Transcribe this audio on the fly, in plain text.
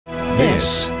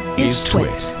This is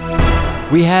TWiT.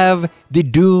 We have the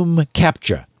Doom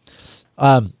Captcha.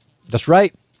 That's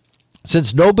right.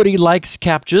 Since nobody likes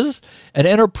captchas, an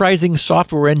enterprising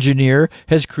software engineer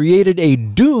has created a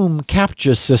Doom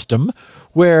Captcha system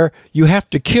where you have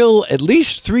to kill at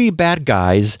least 3 bad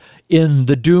guys in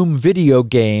the Doom video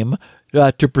game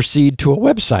to proceed to a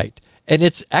website. And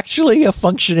it's actually a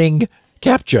functioning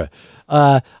captcha.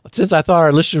 Since I thought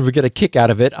our listeners would get a kick out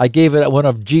of it, I gave it one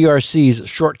of GRC's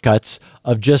shortcuts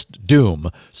of just Doom.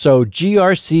 So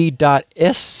grc.sc/Doom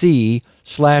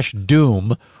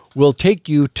will take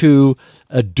you to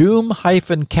a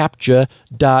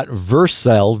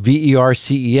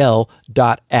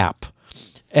doom-captcha.vercel.app.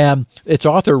 And its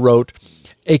author wrote,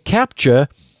 a captcha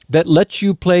that lets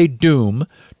you play Doom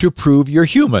to prove you're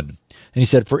human. And he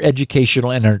said, for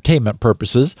educational and entertainment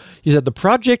purposes, he said the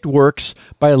project works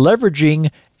by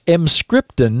leveraging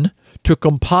Emscripten to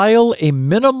compile a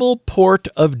minimal port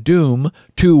of Doom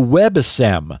to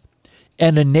WebAssembly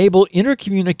and enable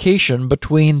intercommunication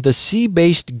between the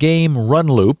C-based game run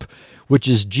loop, which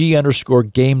is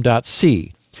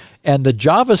g_game.c, and the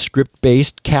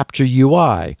JavaScript-based Captcha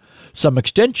UI. Some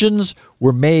extensions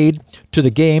were made to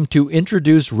the game to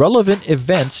introduce relevant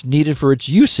events needed for its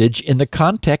usage in the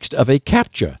context of a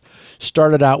captcha.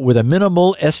 Started out with a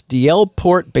minimal SDL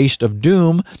port based of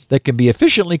Doom that can be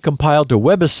efficiently compiled to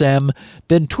WebAssembly,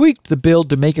 then tweaked the build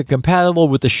to make it compatible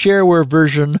with the shareware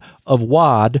version of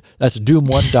WAD, that's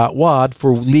Doom1.wad,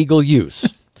 for legal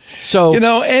use. So, you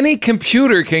know, any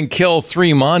computer can kill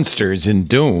 3 monsters in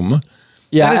Doom.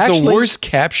 Yeah, that is the worst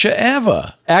captcha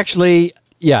ever. Actually,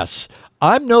 yes.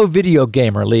 I'm no video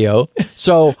gamer, Leo,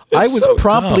 so I was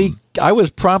promptly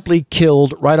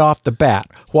killed right off the bat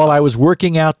while I was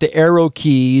working out the arrow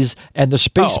keys and the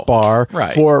space bar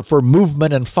for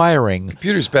movement and firing.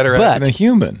 Computer's better at it than a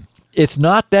human. It's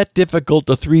not that difficult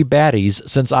to kill 3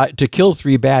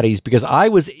 baddies because I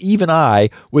was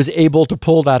able to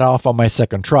pull that off on my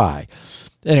second try.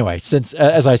 Anyway, since,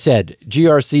 as I said,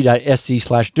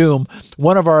 grc.sc/Doom,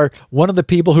 one of the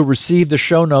people who received the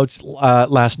show notes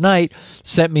last night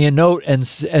sent me a note and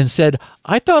said,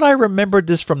 I thought I remembered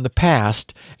this from the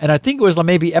past, and I think it was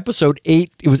maybe episode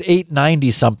 8, it was 890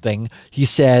 something, he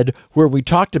said, where we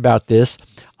talked about this.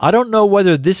 I don't know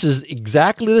whether this is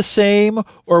exactly the same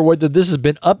or whether this has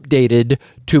been updated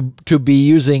to be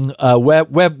using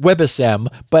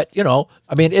WebAssembly, but, you know,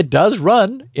 I mean, it does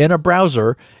run in a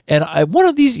browser, and one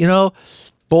of these, you know,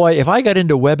 boy, if I got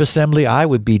into WebAssembly, I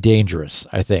would be dangerous,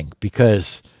 I think,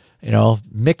 because, you know,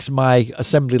 mix my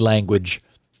assembly language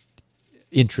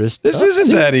interest. This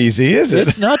isn't that easy, is it?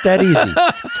 It's not that easy.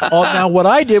 Now, what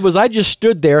I did was I just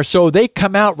stood there, so they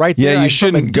come out right there. Yeah, you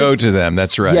shouldn't go to them.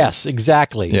 That's right. Yes,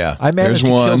 exactly. Yeah, I managed to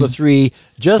kill the 3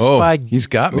 just by... he's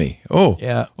got me. Oh,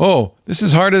 yeah. Oh, this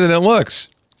is harder than it looks.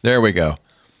 There we go.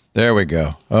 There we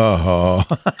go. Oh.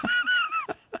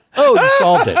 Oh, you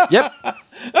solved it. Yep.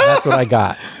 That's what I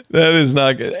got. That is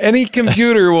not good. Any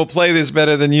computer will play this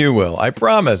better than you will. I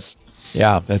promise.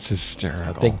 Yeah. That's hysterical.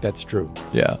 I think that's true.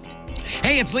 Yeah.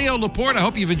 Hey, it's Leo Laporte. I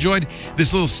hope you've enjoyed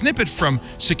this little snippet from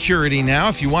Security Now.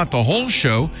 If you want the whole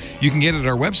show, you can get it at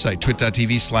our website,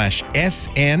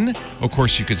 twit.tv/SN. Of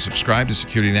course, you can subscribe to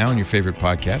Security Now on your favorite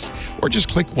podcast, or just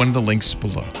click one of the links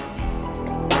below.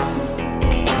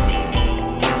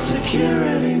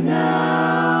 Security Now.